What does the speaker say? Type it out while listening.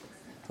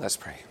Let's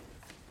pray.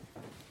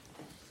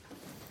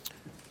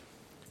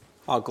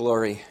 All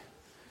glory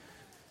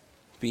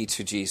be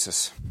to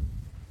Jesus.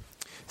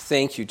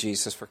 Thank you,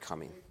 Jesus, for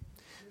coming.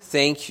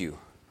 Thank you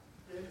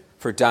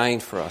for dying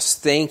for us.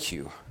 Thank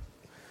you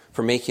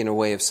for making a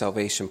way of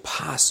salvation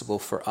possible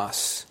for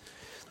us.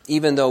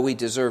 Even though we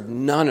deserve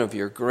none of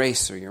your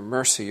grace or your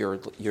mercy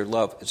or your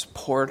love, it's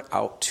poured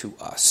out to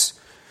us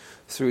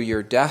through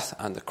your death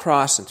on the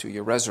cross and through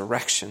your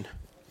resurrection.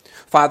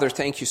 Father,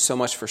 thank you so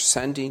much for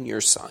sending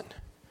your Son.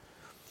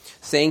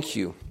 Thank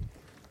you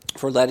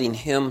for letting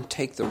him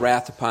take the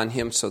wrath upon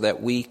him so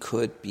that we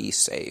could be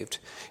saved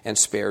and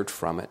spared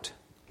from it.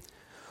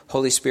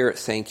 Holy Spirit,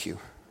 thank you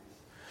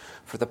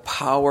for the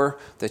power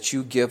that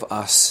you give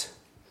us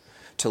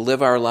to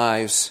live our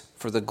lives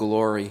for the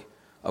glory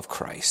of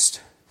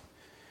Christ.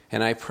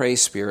 And I pray,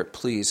 Spirit,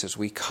 please, as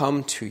we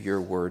come to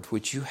your word,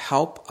 would you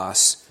help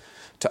us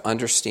to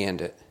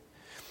understand it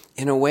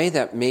in a way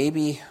that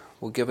maybe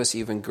will give us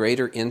even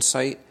greater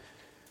insight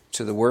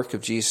to the work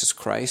of Jesus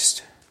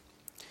Christ,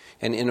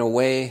 and in a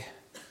way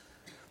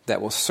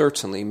that will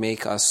certainly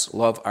make us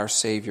love our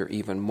Savior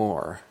even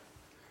more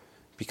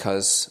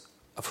because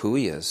of who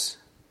he is,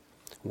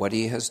 what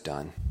he has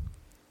done,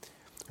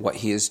 what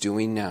he is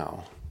doing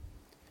now,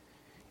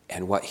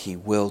 and what he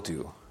will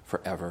do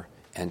forever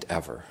and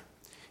ever.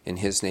 In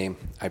his name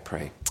I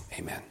pray.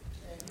 Amen.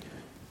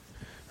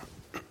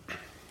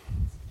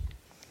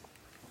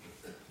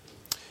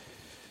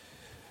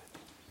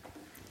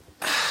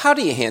 How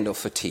do you handle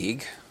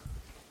fatigue?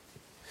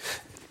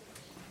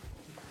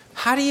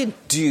 How do you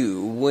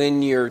do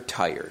when you're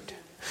tired?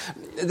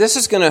 This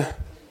is going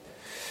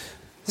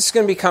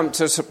to become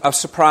a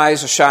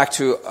surprise, a shock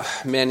to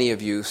many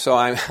of you. So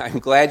I'm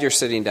glad you're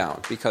sitting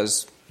down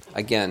because,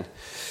 again,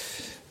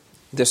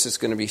 this is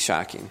going to be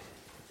shocking.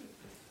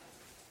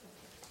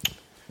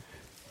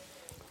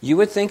 You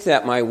would think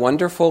that my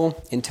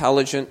wonderful,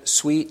 intelligent,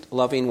 sweet,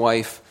 loving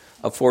wife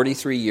of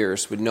 43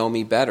 years would know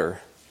me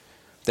better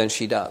than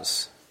she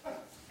does.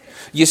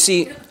 You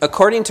see,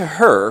 according to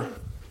her,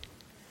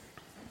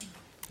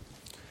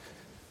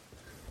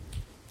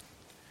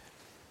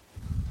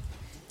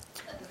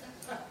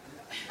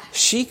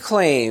 she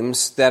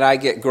claims that I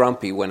get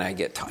grumpy when I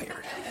get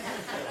tired.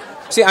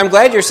 See, I'm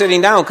glad you're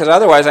sitting down because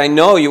otherwise I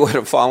know you would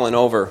have fallen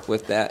over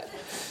with that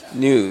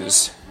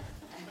news.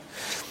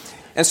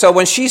 And so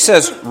when she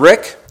says,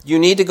 Rick, you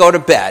need to go to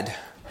bed,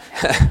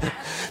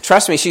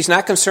 trust me, she's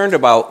not concerned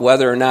about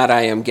whether or not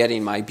I am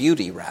getting my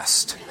beauty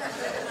rest.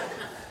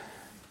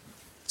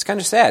 It's kind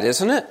of sad,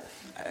 isn't it?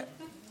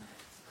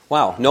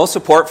 Wow, no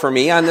support for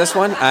me on this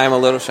one? I'm a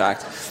little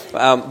shocked.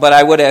 But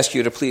I would ask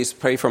you to please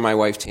pray for my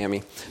wife,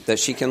 Tammy, that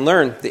she can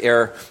learn the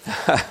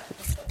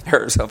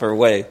errors of her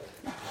way.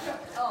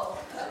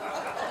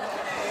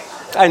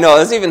 I know,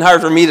 it's even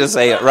hard for me to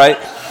say it, right?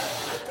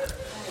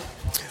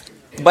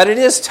 But it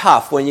is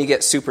tough when you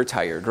get super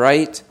tired,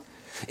 right?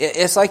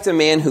 It's like the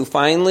man who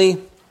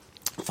finally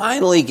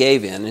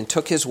gave in and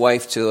took his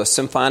wife to a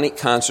symphonic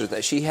concert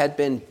that she had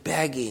been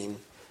begging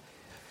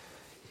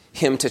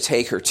him to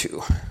take her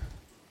to.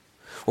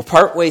 Well,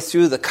 partway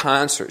through the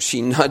concert,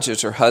 she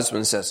nudges her husband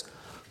and says,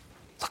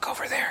 "Look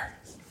over there.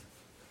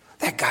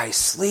 That guy's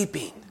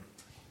sleeping."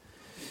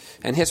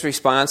 And his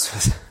response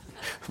was,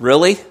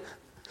 "Really?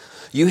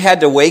 You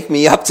had to wake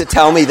me up to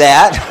tell me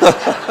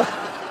that?"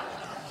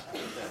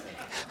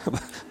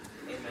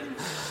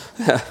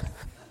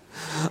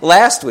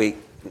 Last week,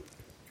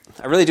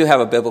 I really do have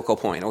a biblical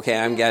point. Okay,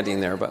 I'm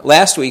getting there. But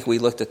last week, we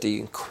looked at the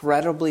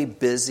incredibly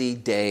busy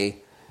day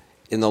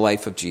in the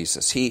life of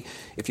Jesus.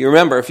 If you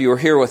remember, if you were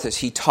here with us,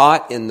 he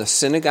taught in the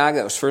synagogue.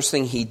 That was the first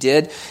thing he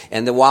did.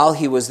 And then while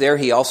he was there,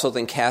 he also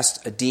then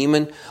cast a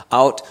demon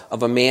out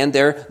of a man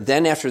there.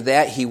 Then after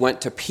that, he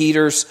went to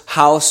Peter's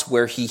house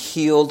where he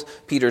healed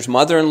Peter's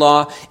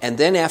mother-in-law. And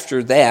then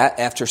after that,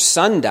 after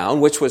sundown,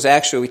 which was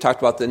actually, we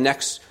talked about the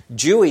next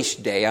Jewish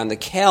day on the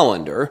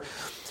calendar,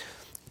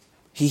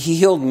 he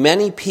healed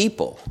many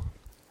people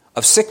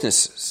of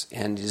sicknesses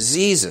and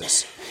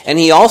diseases. And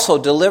he also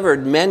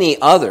delivered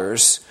many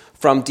others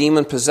from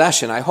demon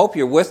possession. I hope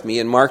you're with me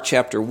in Mark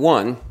chapter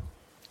 1.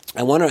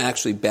 I want to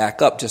actually back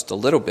up just a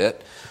little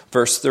bit.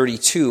 Verse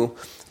 32.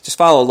 Just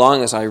follow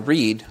along as I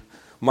read.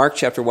 Mark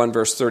chapter 1,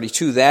 verse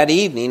 32. That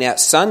evening at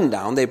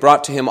sundown, they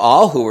brought to him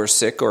all who were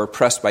sick or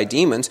oppressed by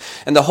demons,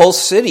 and the whole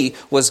city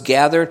was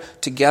gathered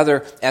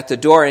together at the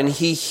door, and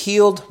he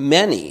healed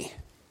many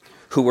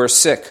who were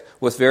sick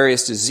with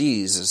various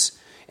diseases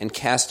and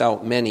cast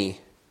out many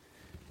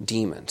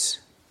demons.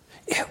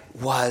 It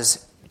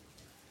was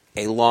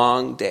a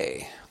long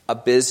day, a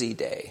busy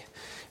day.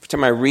 Every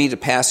time I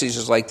read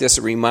passages like this,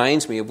 it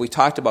reminds me of, we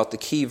talked about the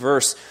key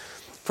verse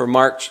for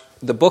Mark,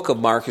 the book of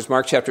Mark is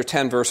Mark chapter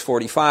 10, verse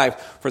 45.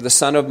 For the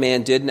Son of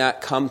Man did not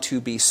come to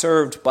be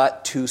served,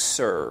 but to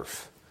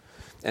serve,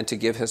 and to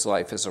give his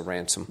life as a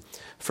ransom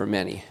for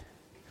many.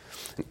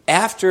 And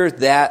after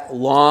that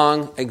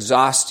long,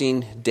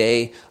 exhausting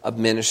day of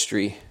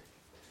ministry,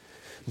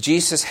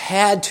 Jesus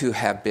had to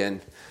have been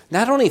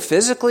not only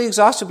physically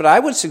exhausted, but I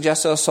would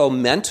suggest also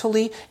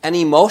mentally and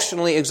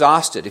emotionally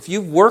exhausted. If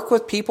you work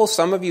with people,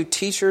 some of you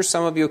teachers,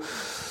 some of you,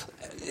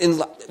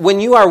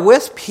 when you are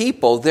with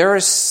people, there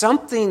is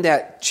something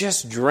that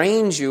just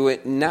drains you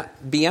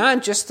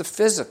beyond just the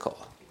physical.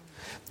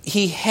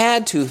 He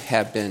had to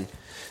have been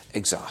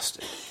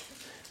exhausted.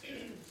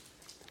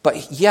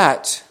 But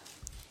yet,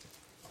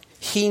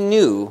 he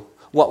knew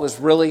what was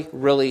really,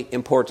 really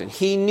important.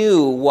 He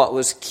knew what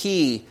was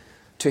key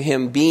to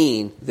him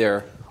being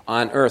there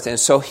on earth. And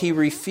so he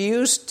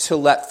refused to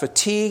let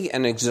fatigue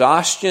and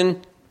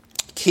exhaustion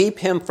keep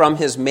him from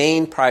his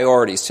main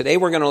priorities. Today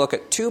we're going to look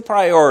at two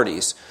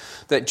priorities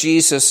that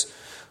Jesus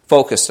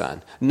focused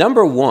on.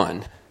 Number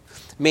one,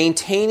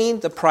 maintaining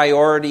the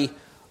priority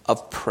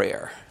of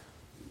prayer.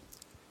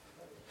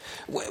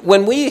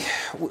 When we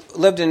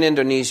lived in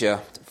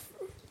Indonesia,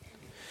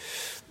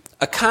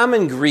 a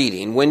common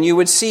greeting when you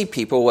would see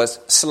people was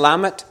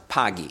selamat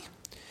pagi,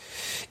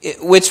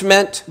 which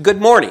meant good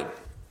morning.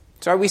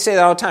 So we say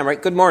that all the time,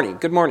 right? Good morning,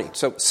 good morning.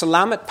 So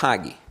selamat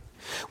pagi.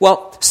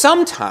 Well,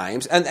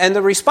 sometimes, and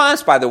the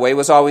response, by the way,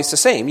 was always the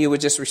same. You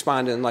would just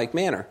respond in like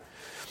manner.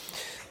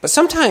 But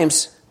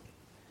sometimes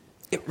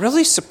it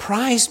really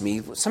surprised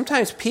me.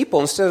 Sometimes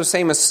people, instead of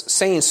saying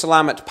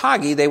selamat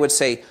pagi, they would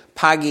say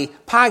pagi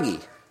pagi.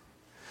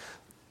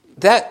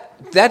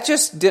 That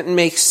just didn't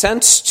make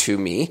sense to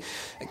me,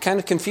 kind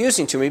of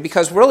confusing to me,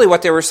 because really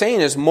what they were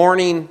saying is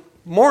morning,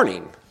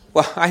 morning.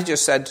 Well, I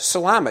just said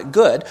selamat,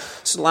 good,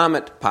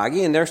 selamat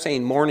pagi, and they're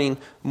saying morning,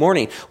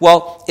 morning.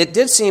 Well, it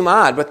did seem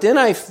odd, but then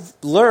I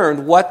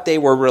learned what they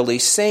were really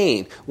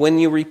saying. When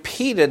you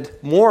repeated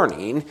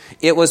morning,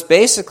 it was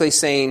basically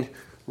saying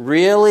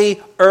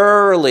really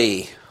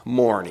early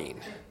morning.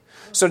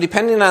 So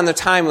depending on the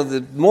time of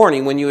the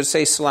morning, when you would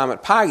say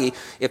selamat pagi,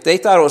 if they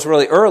thought it was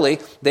really early,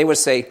 they would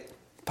say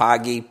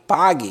pagi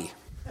pagi.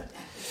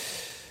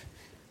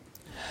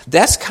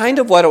 That's kind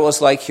of what it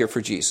was like here for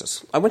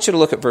Jesus. I want you to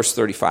look at verse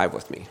 35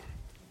 with me.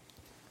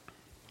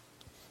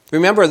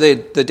 Remember the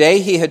day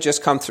he had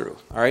just come through,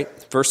 all right?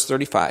 Verse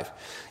 35.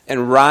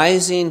 And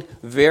rising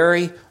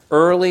very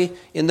early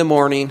in the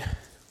morning,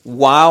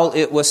 while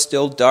it was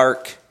still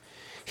dark,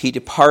 he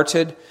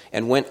departed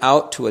and went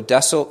out to a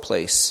desolate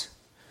place,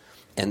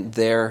 and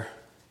there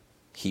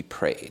he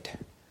prayed.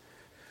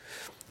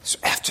 So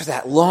after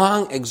that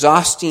long,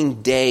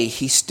 exhausting day,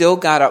 he still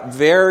got up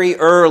very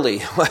early.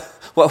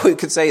 What we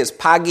could say is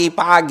pagi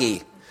pagi.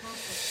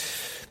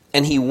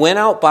 And he went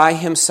out by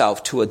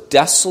himself to a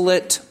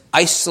desolate,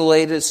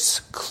 isolated,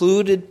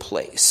 secluded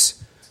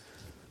place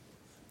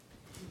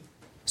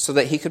so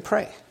that he could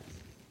pray.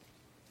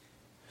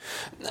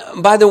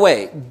 By the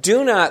way,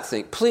 do not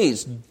think,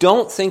 please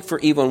don't think for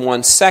even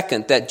 1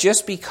 second that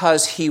just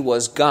because he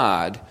was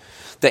God,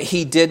 that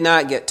he did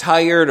not get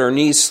tired or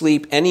need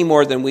sleep any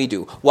more than we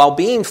do. While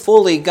being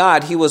fully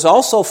God, he was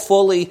also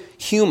fully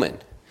human.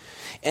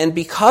 And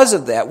because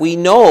of that, we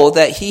know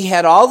that he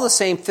had all the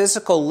same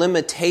physical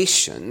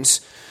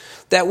limitations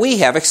that we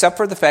have, except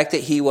for the fact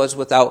that he was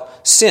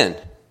without sin.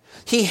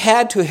 He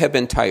had to have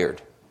been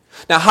tired.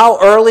 Now, how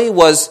early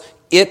was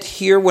it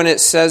here when it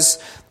says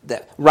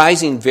that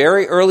rising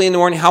very early in the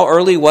morning? How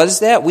early was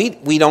that? We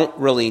don't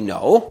really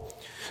know.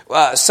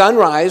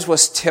 Sunrise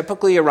was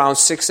typically around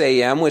 6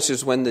 a.m., which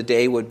is when the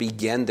day would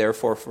begin,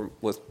 therefore,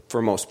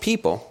 for most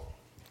people.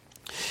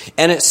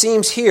 And it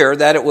seems here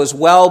that it was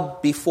well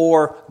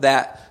before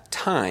that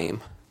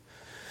time,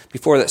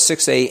 before that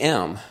 6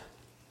 a.m.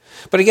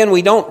 But again,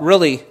 we don't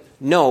really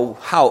know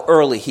how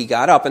early he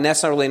got up, and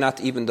that's not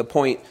even the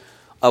point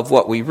of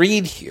what we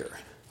read here.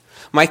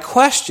 My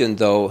question,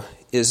 though,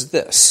 is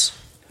this.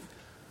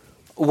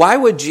 Why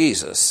would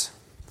Jesus,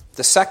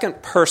 the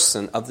second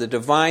person of the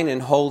divine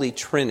and holy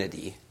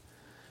Trinity,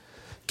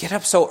 get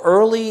up so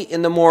early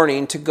in the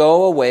morning to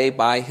go away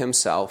by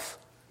himself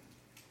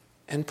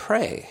and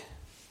pray?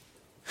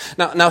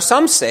 Now,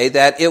 some say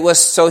that it was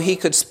so he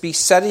could be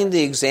setting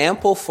the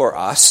example for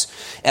us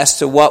as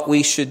to what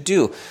we should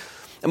do.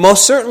 And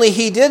most certainly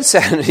he did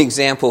set an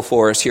example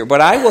for us here, but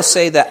I will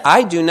say that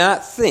I do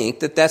not think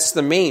that that's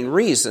the main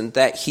reason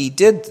that he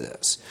did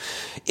this.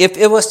 If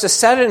it was to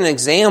set an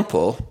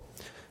example,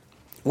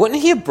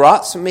 wouldn't he have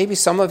brought maybe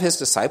some of his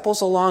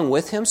disciples along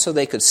with him so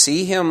they could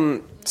see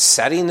him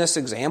setting this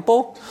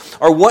example?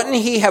 Or wouldn't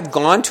he have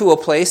gone to a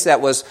place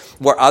that was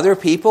where other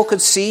people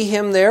could see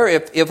him there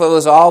if it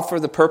was all for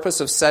the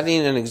purpose of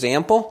setting an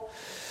example?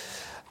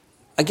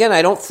 Again,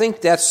 I don't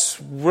think that's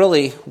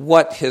really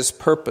what his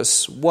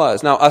purpose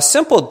was. Now, a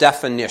simple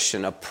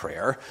definition of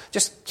prayer,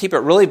 just keep it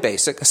really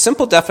basic, a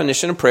simple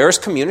definition of prayer is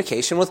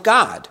communication with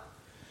God.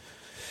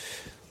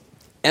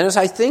 And as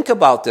I think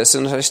about this,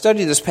 and as I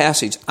study this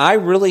passage, I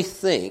really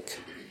think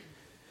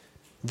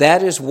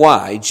that is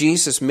why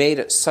Jesus made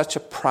it such a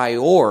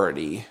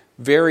priority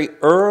very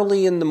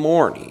early in the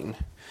morning,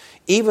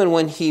 even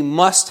when he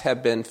must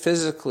have been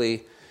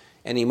physically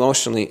and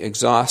emotionally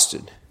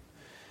exhausted.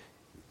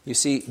 You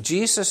see,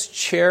 Jesus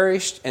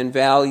cherished and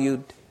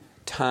valued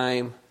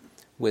time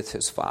with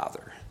his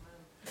Father.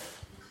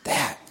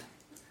 That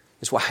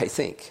is why I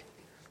think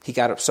he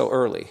got up so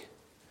early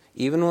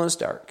even when it was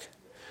dark,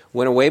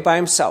 went away by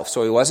himself,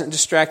 so he wasn't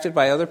distracted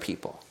by other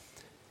people,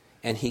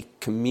 and he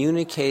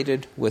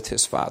communicated with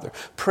his Father.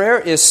 Prayer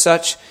is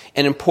such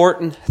an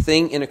important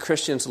thing in a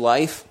Christian's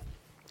life,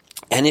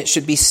 and it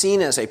should be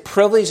seen as a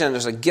privilege and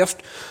as a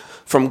gift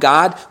from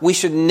God. We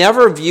should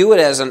never view it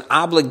as an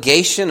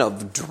obligation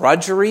of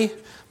drudgery.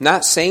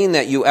 Not saying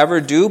that you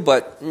ever do,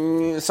 but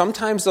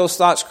sometimes those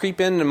thoughts creep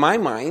into my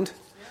mind.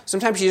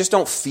 Sometimes you just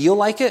don't feel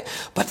like it,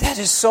 but that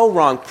is so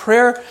wrong.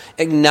 Prayer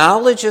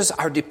acknowledges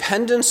our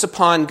dependence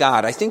upon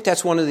God. I think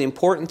that's one of the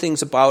important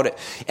things about it.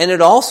 And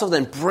it also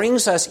then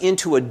brings us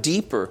into a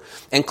deeper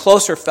and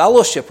closer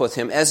fellowship with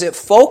Him as it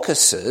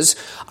focuses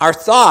our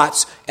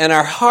thoughts and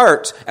our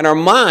hearts and our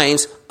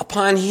minds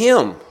upon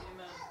Him.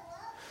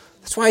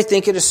 That's why I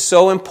think it is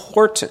so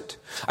important.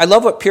 I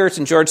love what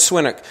Puritan George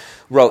Swinnock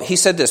wrote. He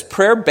said this: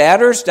 prayer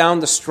batters down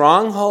the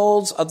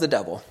strongholds of the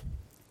devil.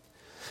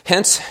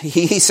 Hence,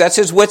 he sets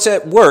his wits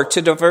at work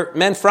to divert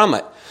men from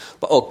it.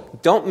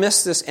 But don't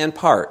miss this end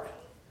part.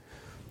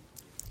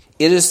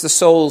 It is the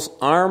soul's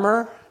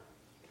armor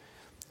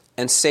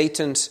and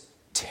Satan's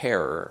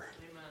terror.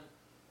 Amen.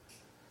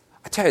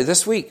 I tell you,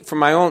 this week, for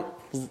my own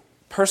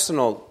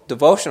personal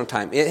devotional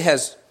time, it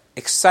has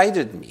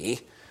excited me,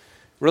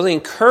 really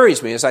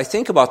encouraged me as I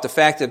think about the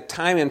fact that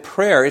time in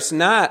prayer, it's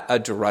not a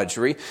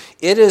drudgery.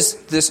 It is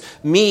this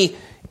me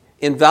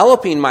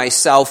enveloping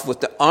myself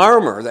with the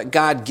armor that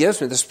God gives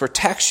me, this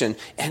protection,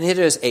 and it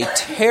is a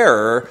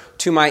terror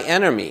to my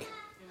enemy.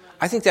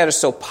 I think that is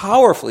so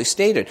powerfully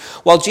stated.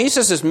 While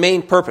Jesus'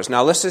 main purpose,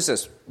 now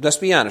let's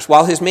be honest,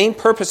 while his main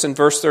purpose in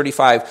verse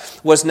 35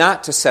 was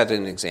not to set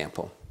an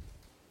example,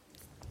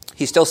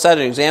 he still set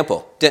an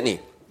example, didn't he?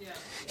 Yeah.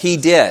 He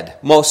did,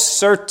 most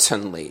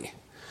certainly.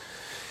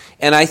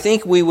 And I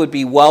think we would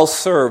be well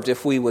served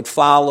if we would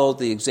follow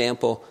the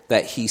example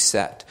that he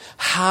set.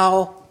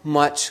 How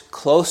much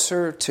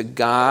closer to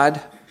God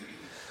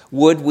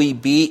would we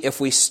be if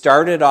we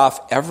started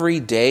off every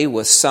day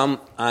with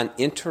some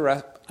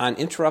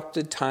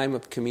uninterrupted time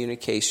of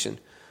communication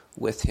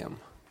with Him?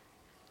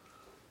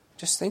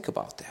 Just think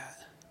about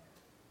that.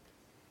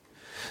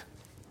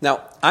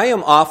 Now,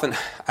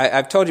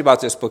 I've told you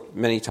about this book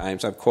many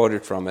times, I've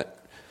quoted from it,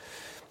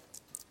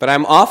 but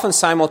I'm often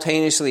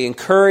simultaneously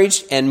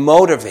encouraged and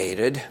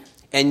motivated,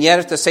 and yet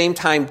at the same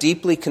time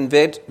deeply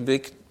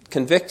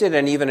convicted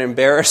and even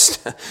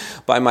embarrassed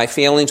by my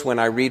failings when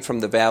I read from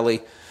the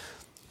Valley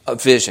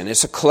of Vision.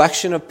 It's a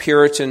collection of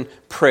Puritan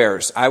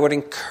prayers. I would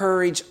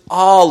encourage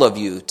all of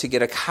you to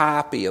get a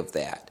copy of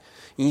that.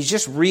 And you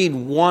just read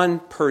one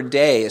per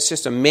day. It's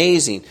just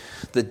amazing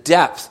the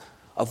depth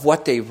of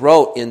what they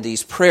wrote in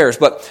these prayers.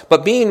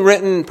 But being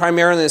written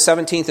primarily in the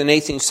 17th and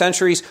 18th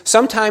centuries,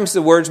 sometimes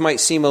the words might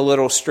seem a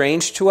little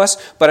strange to us,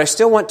 but I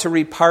still want to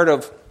read part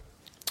of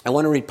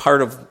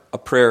a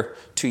prayer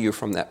to you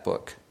from that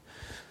book.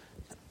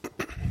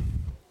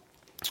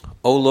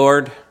 O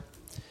Lord,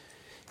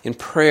 in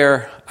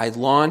prayer I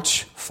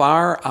launch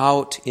far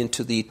out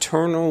into the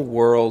eternal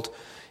world,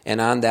 and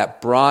on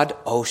that broad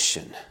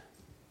ocean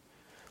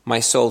my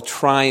soul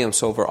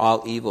triumphs over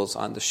all evils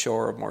on the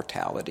shore of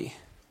mortality.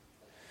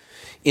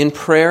 In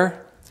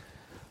prayer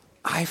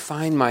I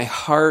find my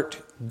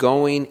heart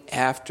going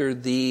after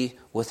Thee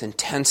with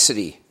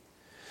intensity,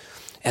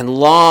 and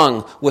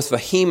long with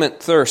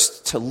vehement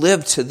thirst to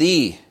live to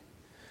Thee.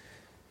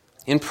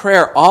 In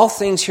prayer, all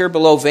things here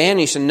below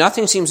vanish, and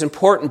nothing seems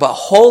important but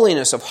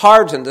holiness of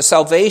heart and the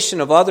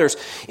salvation of others.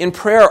 In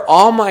prayer,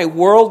 all my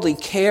worldly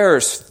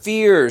cares,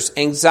 fears,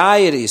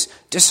 anxieties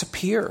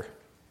disappear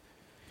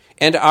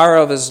and are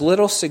of as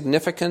little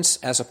significance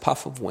as a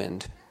puff of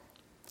wind.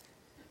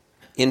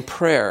 In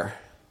prayer,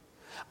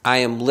 I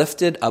am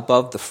lifted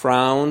above the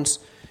frowns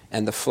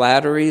and the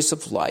flatteries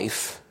of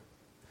life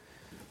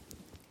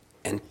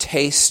and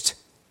taste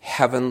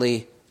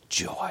heavenly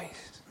joy.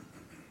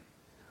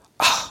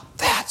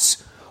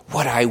 That's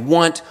what I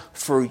want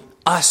for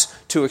us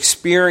to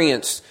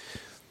experience,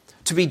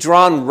 to be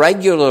drawn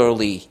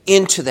regularly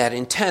into that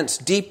intense,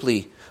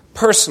 deeply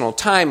personal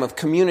time of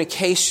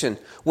communication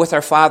with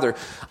our Father.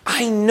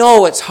 I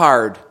know it's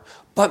hard,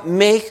 but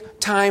make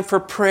time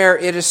for prayer.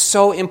 It is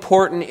so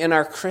important in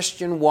our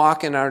Christian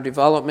walk, in our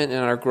development, in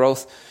our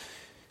growth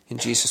in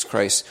Jesus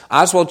Christ.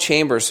 Oswald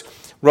Chambers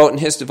wrote in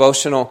his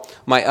devotional,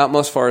 My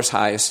Utmost for His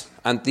Highest,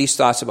 on these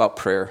thoughts about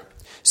prayer.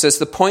 He says,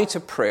 the point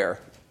of prayer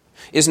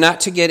is not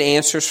to get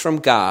answers from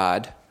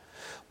God,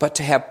 but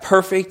to have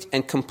perfect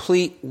and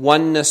complete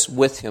oneness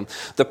with Him.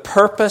 The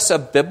purpose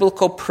of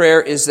biblical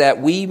prayer is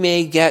that we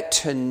may get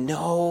to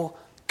know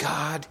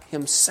God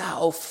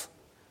Himself.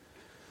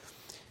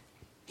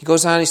 He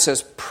goes on, he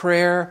says,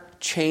 prayer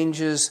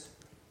changes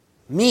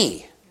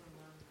me.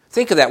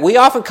 Think of that. We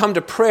often come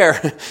to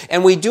prayer,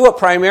 and we do it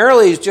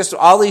primarily as just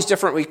all these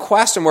different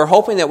requests, and we're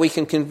hoping that we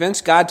can convince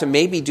God to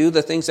maybe do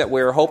the things that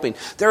we're hoping.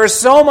 There is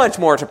so much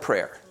more to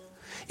prayer.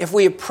 If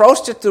we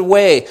approached it the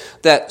way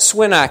that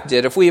Swinnock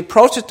did, if we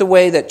approach it the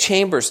way that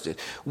Chambers did,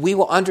 we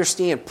will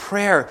understand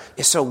prayer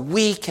is so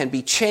we can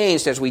be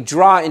changed as we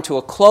draw into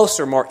a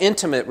closer, more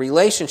intimate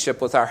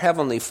relationship with our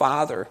Heavenly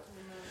Father.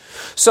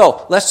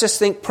 So let's just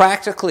think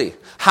practically.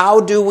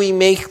 How do we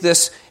make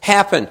this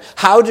happen?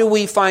 How do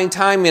we find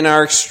time in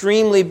our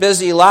extremely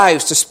busy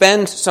lives to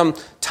spend some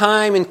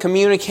time in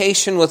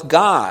communication with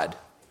God?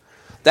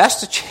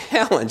 That's the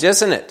challenge,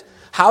 isn't it?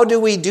 How do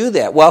we do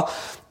that? Well,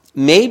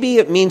 maybe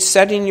it means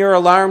setting your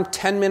alarm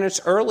 10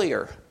 minutes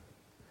earlier.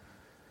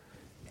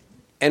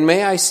 And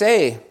may I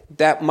say,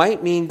 that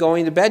might mean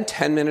going to bed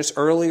 10 minutes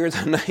earlier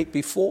the night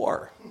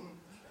before.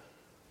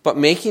 But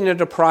making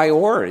it a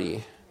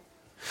priority.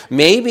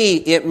 Maybe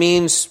it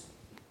means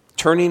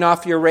turning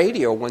off your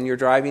radio when you're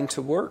driving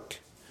to work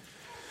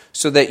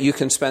so that you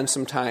can spend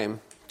some time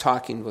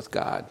talking with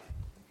God.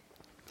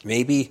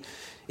 Maybe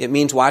it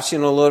means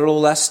watching a little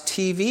less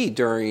TV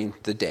during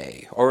the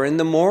day or in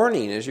the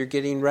morning as you're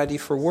getting ready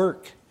for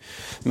work.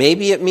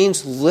 Maybe it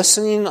means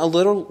listening a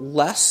little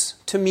less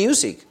to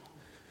music.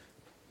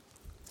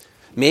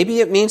 Maybe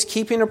it means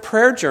keeping a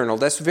prayer journal.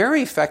 That's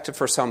very effective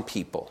for some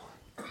people.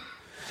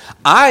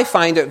 I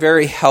find it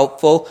very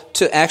helpful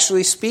to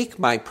actually speak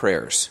my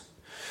prayers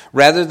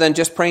rather than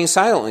just praying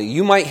silently.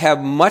 You might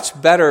have much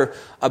better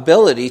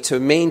ability to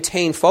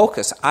maintain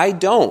focus. I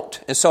don't.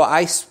 And so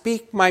I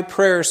speak my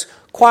prayers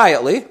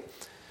quietly,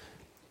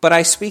 but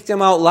I speak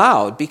them out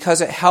loud because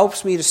it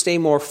helps me to stay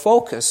more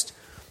focused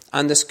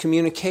on this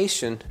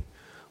communication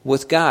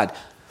with God.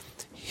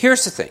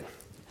 Here's the thing.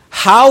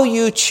 How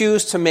you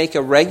choose to make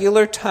a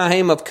regular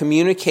time of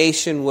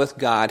communication with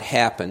God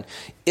happen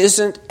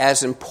isn't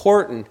as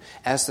important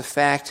as the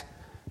fact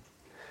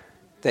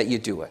that you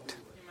do it.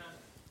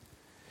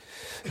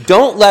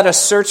 Don't let a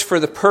search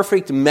for the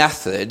perfect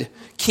method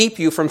keep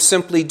you from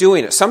simply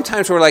doing it.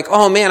 Sometimes we're like,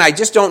 oh man, I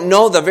just don't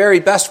know the very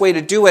best way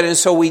to do it, and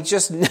so we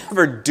just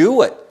never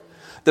do it.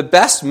 The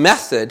best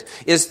method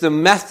is the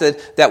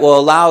method that will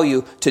allow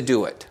you to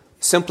do it.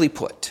 Simply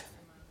put,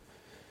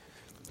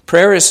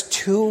 prayer is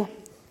too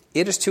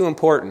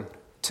important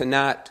to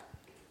not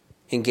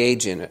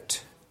engage in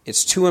it.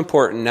 It's too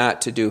important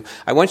not to do.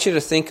 I want you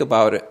to think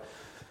about it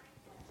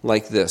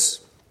like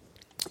this.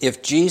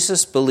 If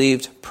Jesus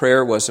believed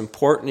prayer was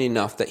important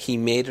enough that he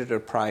made it a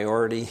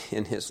priority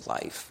in his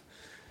life,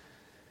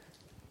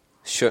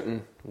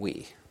 shouldn't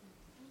we?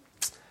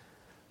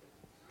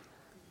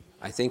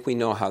 I think we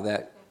know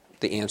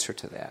the answer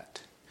to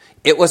that.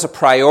 It was a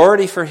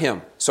priority for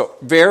him. So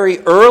very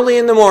early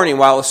in the morning,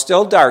 while it was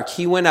still dark,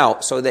 he went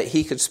out so that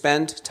he could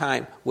spend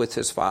time with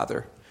his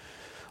Father.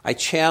 I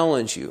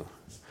challenge you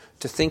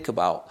to think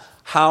about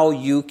how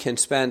you can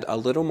spend a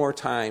little more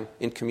time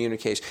in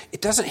communication.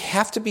 It doesn't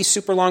have to be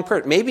super long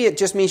prayer. Maybe it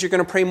just means you're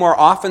going to pray more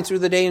often through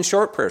the day in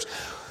short prayers.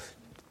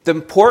 The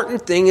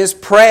important thing is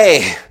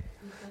pray.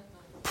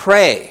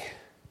 Pray.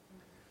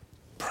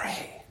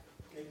 Pray.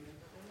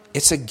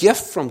 It's a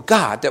gift from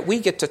God that we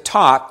get to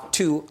talk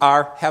to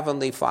our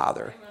Heavenly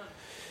Father.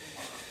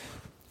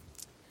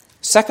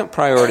 Second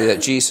priority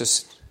that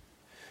Jesus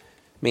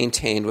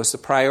maintained was the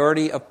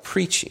priority of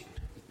preaching.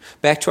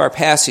 Back to our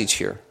passage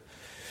here.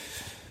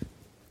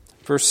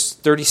 Verse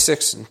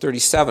 36 and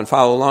 37,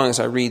 follow along as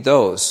I read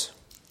those.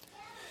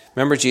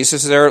 Remember,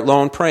 Jesus is there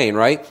alone praying,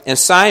 right? And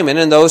Simon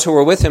and those who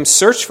were with him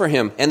searched for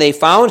him, and they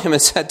found him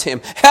and said to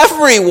him,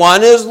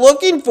 everyone is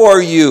looking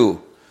for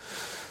you.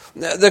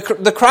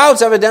 The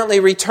crowds evidently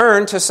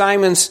returned to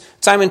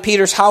Simon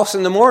Peter's house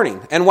in the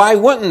morning. And why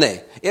wouldn't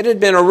they? It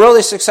had been a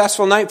really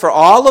successful night for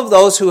all of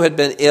those who had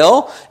been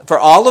ill, for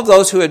all of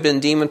those who had been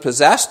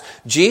demon-possessed.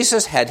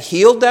 Jesus had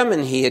healed them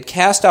and he had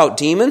cast out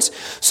demons.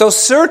 So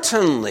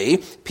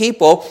certainly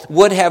people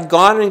would have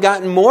gone and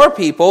gotten more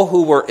people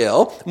who were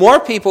ill,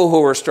 more people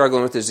who were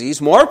struggling with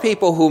disease, more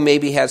people who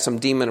maybe had some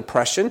demon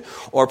oppression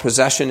or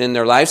possession in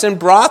their lives, and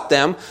brought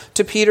them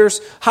to Peter's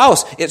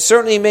house. It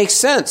certainly makes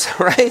sense,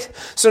 right?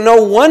 So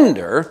no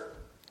wonder,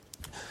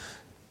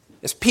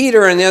 as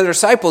Peter and the other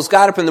disciples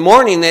got up in the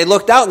morning, they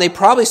looked out and they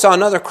probably saw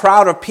another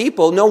crowd of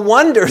people. No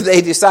wonder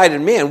they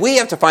decided, man, we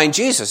have to find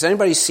Jesus.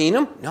 Anybody seen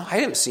him? No, I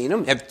haven't seen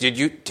him. Did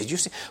you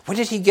see? When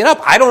did he get up?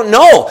 I don't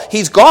know.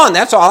 He's gone.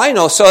 That's all I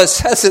know. So it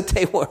says that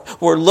they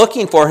were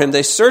looking for him.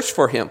 They searched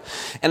for him.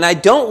 And I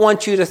don't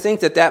want you to think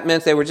that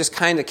meant they were just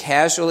kind of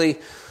casually,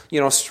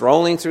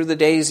 strolling through the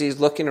daisies,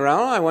 looking around.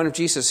 Oh, I wonder if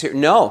Jesus is here.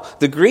 No,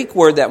 the Greek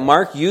word that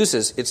Mark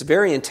uses, it's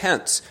very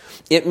intense.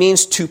 It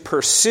means to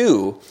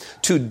pursue,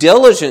 to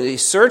diligently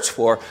search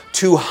for,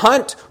 to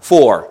hunt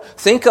for.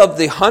 Think of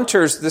the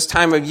hunters this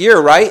time of year,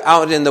 right?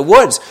 Out in the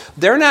woods.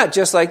 They're not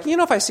just like,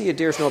 if I see a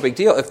deer, it's no big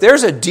deal. If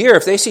there's a deer,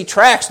 if they see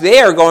tracks, they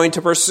are going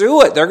to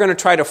pursue it. They're going to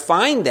try to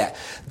find that.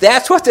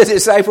 That's what the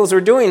disciples were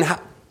doing.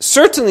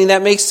 Certainly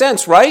that makes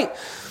sense, right?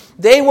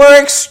 They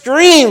were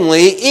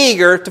extremely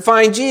eager to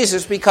find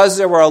Jesus because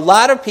there were a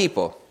lot of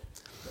people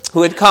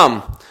who had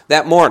come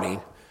that morning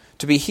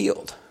to be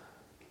healed.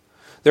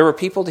 There were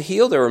people to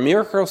heal. There were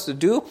miracles to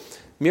do.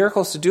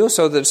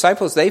 So the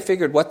disciples, they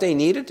figured what they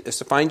needed is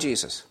to find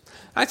Jesus.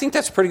 I think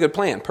that's a pretty good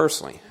plan,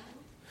 personally.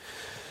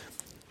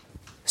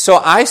 So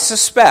I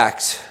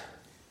suspect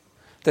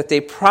that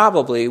they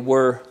probably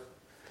were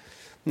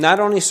not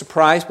only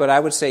surprised, but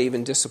I would say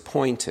even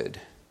disappointed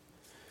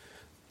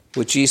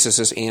with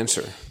Jesus'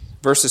 answer.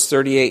 Verses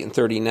 38 and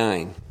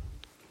 39.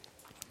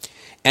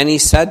 And he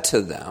said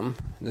to them,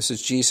 this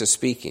is Jesus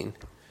speaking,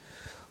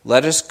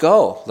 let us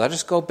go. Let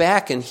us go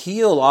back and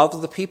heal all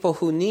of the people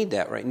who need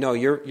that right. No,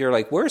 you're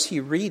like, where's he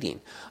reading?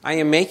 I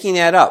am making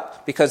that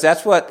up because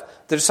that's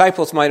what the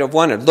disciples might have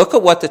wanted. Look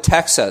at what the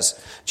text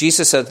says.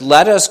 Jesus said,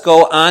 let us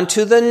go on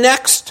to the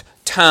next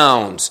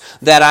towns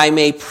that I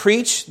may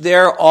preach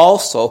there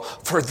also.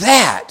 For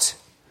that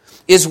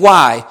is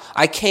why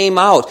I came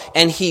out.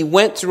 And he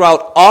went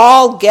throughout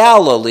all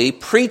Galilee,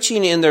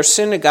 preaching in their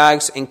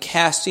synagogues and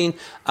casting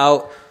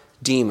out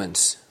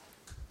demons.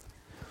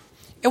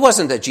 It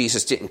wasn't that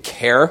Jesus didn't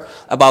care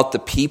about the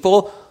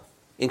people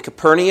in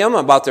Capernaum,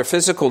 about their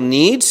physical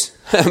needs.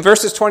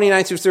 Verses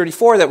 29 through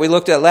 34 that we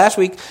looked at last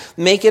week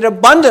make it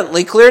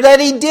abundantly clear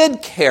that he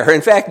did care.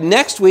 In fact,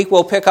 next week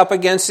we'll pick up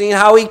again seeing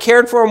how he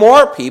cared for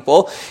more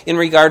people in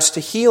regards to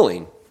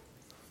healing.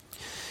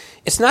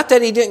 It's not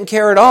that he didn't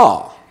care at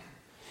all.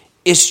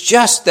 It's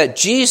just that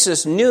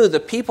Jesus knew the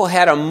people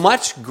had a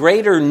much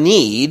greater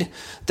need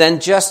than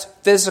just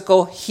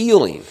physical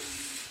healing.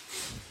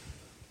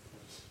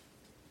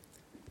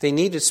 They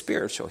needed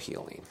spiritual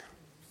healing.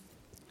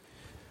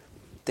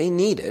 They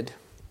needed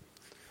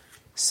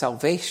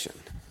salvation.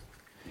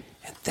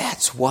 And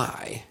that's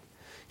why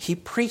he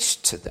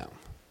preached to them.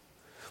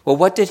 Well,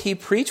 what did he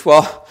preach?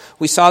 Well,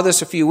 we saw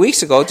this a few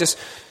weeks ago. Just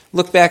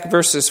look back at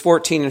verses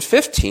 14 and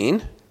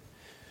 15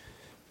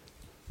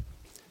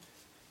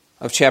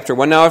 of chapter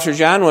 1. Now, after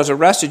John was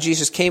arrested,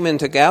 Jesus came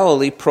into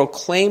Galilee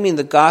proclaiming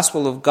the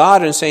gospel of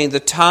God and saying, the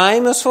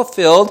time is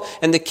fulfilled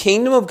and the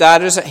kingdom of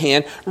God is at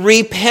hand.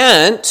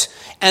 Repent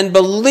and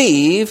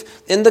believe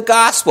in the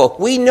gospel.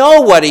 We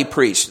know what he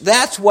preached.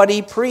 That's what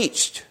he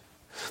preached.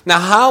 Now,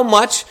 how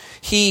much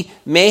he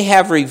may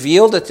have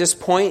revealed at this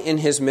point in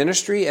his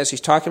ministry, as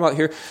he's talking about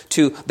here,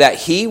 to that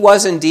he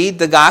was indeed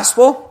the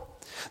gospel,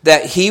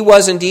 that he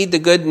was indeed the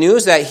good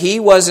news, that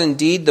he was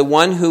indeed the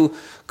one who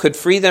could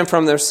free them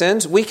from their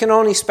sins, we can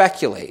only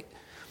speculate.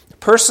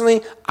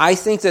 Personally, I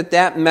think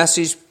that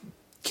message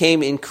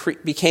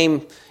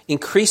became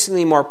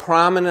increasingly more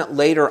prominent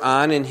later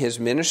on in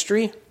his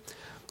ministry.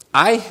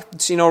 I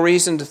see no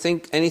reason to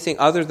think anything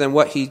other than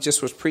what he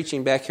just was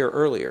preaching back here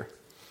earlier.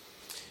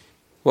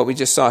 What we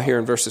just saw here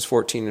in verses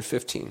 14 and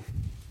 15.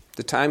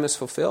 The time is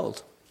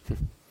fulfilled.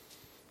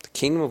 The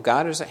kingdom of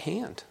God is at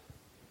hand.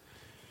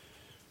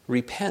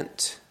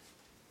 Repent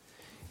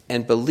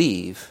and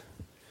believe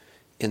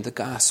in the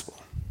gospel.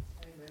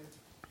 Amen.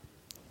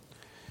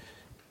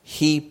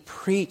 He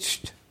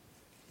preached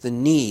the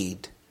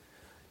need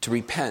to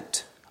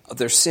repent of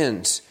their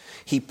sins.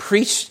 He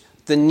preached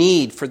the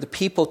need for the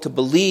people to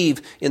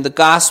believe in the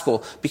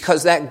gospel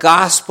because that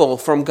gospel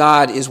from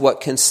God is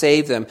what can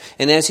save them.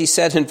 And as he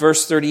said in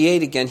verse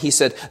 38 again, he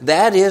said,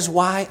 that is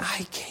why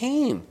I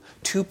came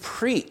to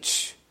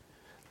preach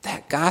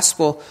that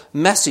gospel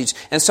message.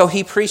 And so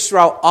he preached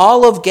throughout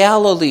all of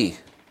Galilee.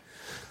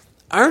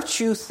 Aren't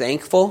you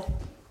thankful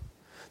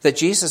that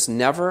Jesus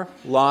never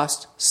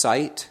lost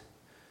sight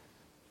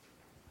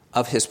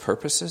of his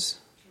purposes,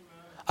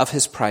 of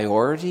his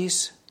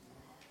priorities?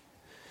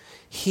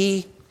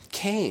 He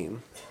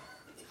came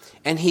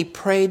and he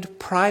prayed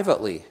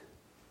privately.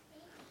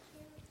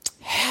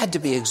 Had to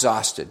be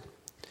exhausted.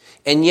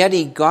 And yet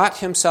he got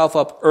himself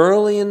up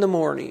early in the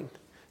morning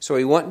so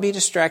he wouldn't be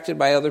distracted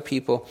by other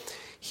people.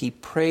 He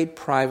prayed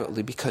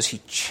privately because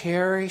he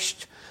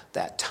cherished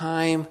that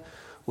time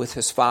with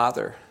his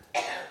Father.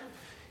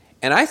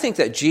 And I think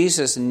that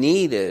Jesus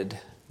needed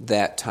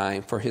that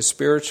time for his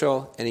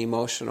spiritual and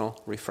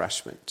emotional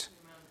refreshment.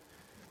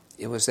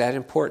 It was that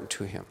important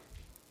to him.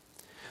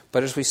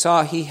 But as we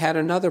saw, he had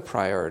another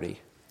priority.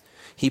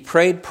 He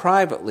prayed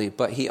privately,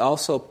 but he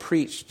also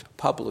preached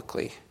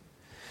publicly.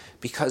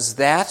 Because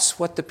that's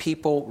what the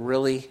people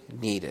really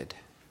needed.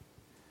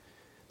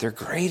 Their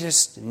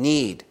greatest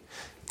need.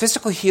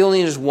 Physical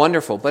healing is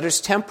wonderful, but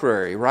it's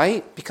temporary,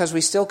 right? Because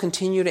we still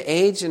continue to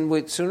age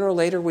and sooner or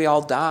later we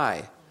all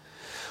die.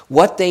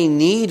 What they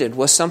needed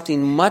was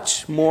something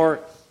much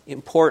more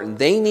important.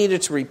 They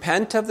needed to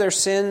repent of their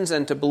sins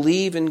and to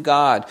believe in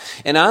God.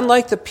 And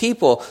unlike the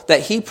people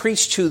that he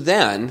preached to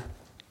then,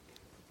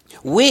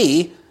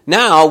 we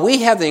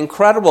have the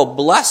incredible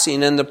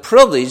blessing and the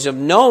privilege of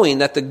knowing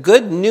that the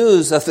good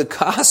news of the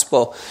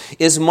gospel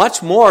is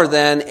much more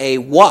than a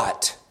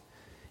what.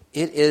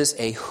 It is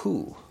a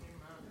who.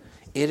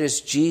 It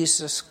is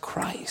Jesus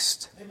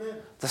Christ,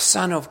 the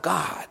Son of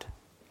God.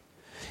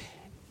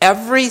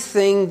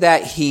 Everything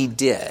that he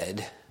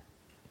did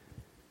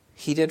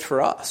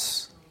for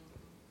us.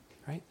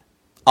 Right?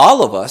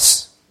 All of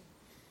us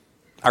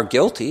are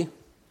guilty.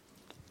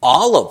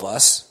 All of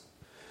us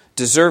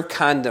deserve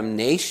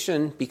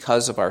condemnation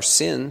because of our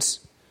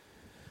sins.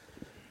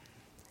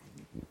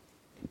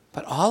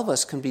 But all of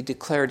us can be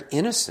declared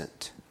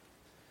innocent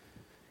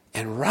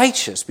and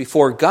righteous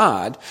before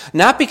God,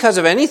 not because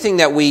of anything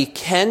that we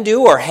can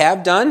do or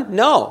have done.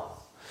 No.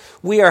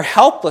 We are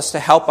helpless to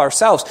help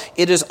ourselves.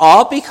 It is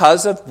all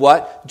because of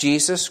what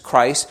Jesus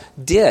Christ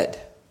did.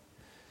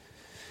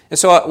 And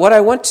so what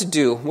I want to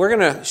do, we're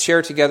going to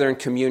share together in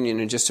communion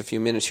in just a few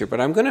minutes here, but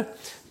I'm going to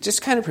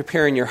just kind of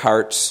prepare in your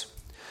hearts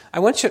I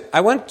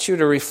want you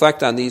to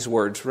reflect on these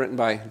words written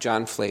by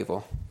John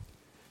Flavel.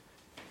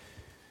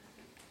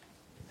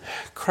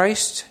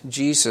 Christ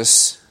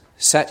Jesus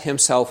set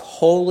himself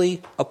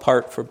wholly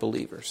apart for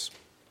believers.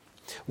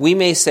 We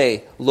may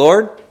say,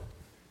 Lord,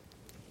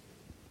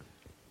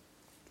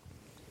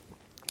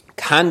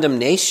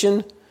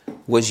 condemnation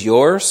was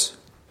yours,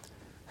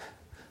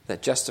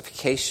 that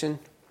justification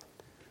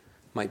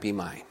might be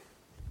mine.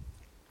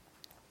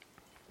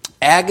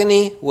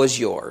 Agony was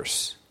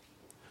yours,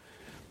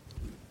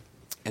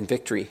 and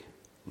victory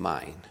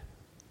mine.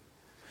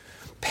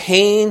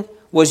 Pain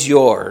was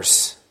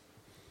yours,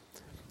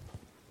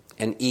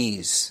 and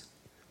ease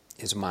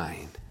is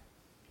mine.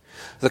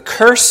 The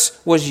curse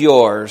was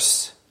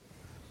yours,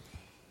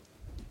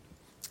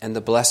 and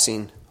the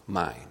blessing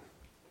mine.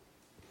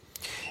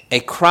 A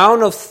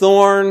crown of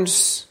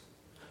thorns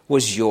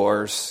was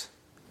yours,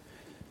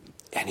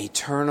 and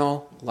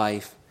eternal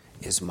life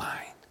is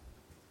mine.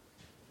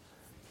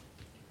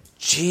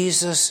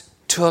 Jesus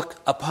took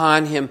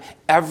upon him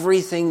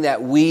everything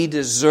that we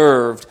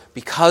deserved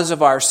because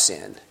of our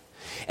sin.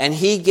 And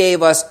he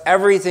gave us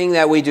everything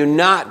that we do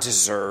not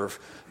deserve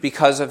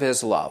because of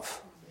his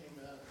love.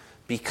 Amen.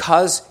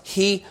 Because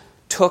he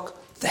took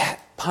that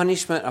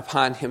punishment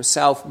upon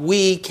himself,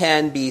 we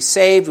can be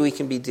saved, we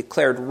can be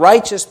declared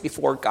righteous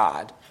before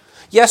God.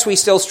 Yes, we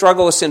still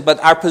struggle with sin, but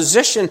our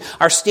position,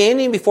 our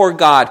standing before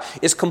God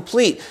is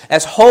complete,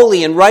 as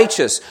holy and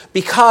righteous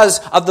because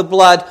of the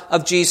blood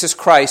of Jesus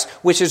Christ,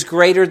 which is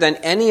greater than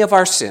any of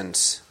our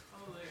sins.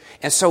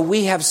 And so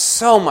we have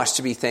so much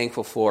to be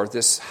thankful for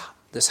this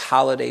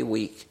holiday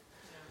week.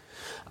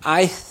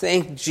 I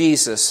thank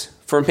Jesus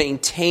for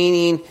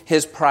maintaining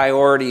his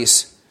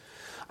priorities.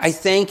 I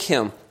thank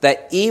him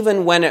that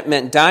even when it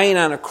meant dying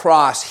on a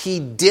cross,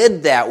 he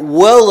did that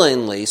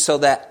willingly so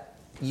that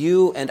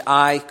you and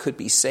I could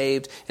be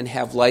saved and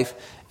have life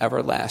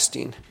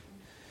everlasting.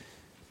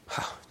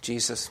 Oh,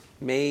 Jesus,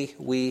 may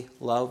we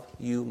love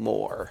you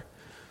more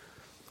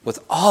with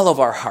all of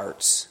our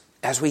hearts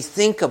as we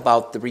think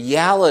about the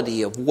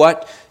reality of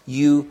what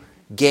you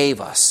gave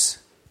us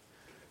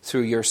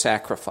through your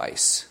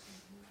sacrifice.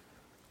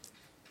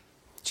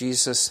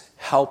 Jesus,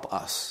 help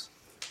us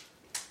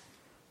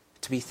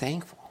to be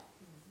thankful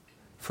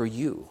for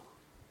you.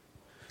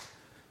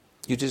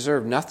 You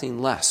deserve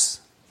nothing less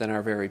than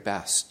our very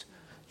best.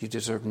 You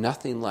deserve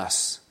nothing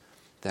less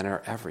than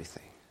our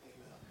everything.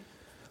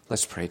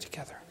 Let's pray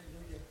together.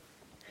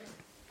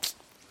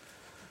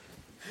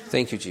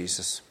 Thank you,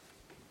 Jesus,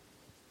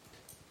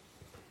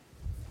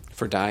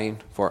 for dying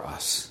for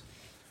us.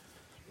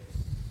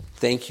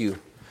 Thank you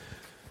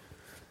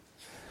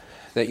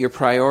that your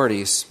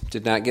priorities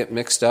did not get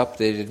mixed up,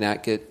 they did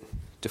not get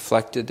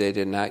deflected, they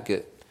did not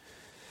get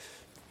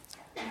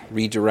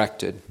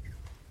redirected.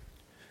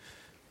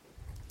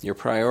 Your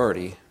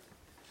priority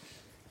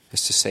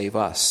is to save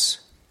us.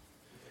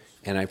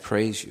 And I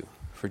praise you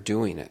for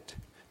doing it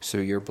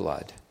through your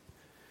blood.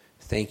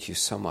 Thank you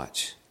so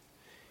much.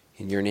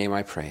 In your name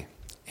I pray.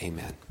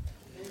 Amen.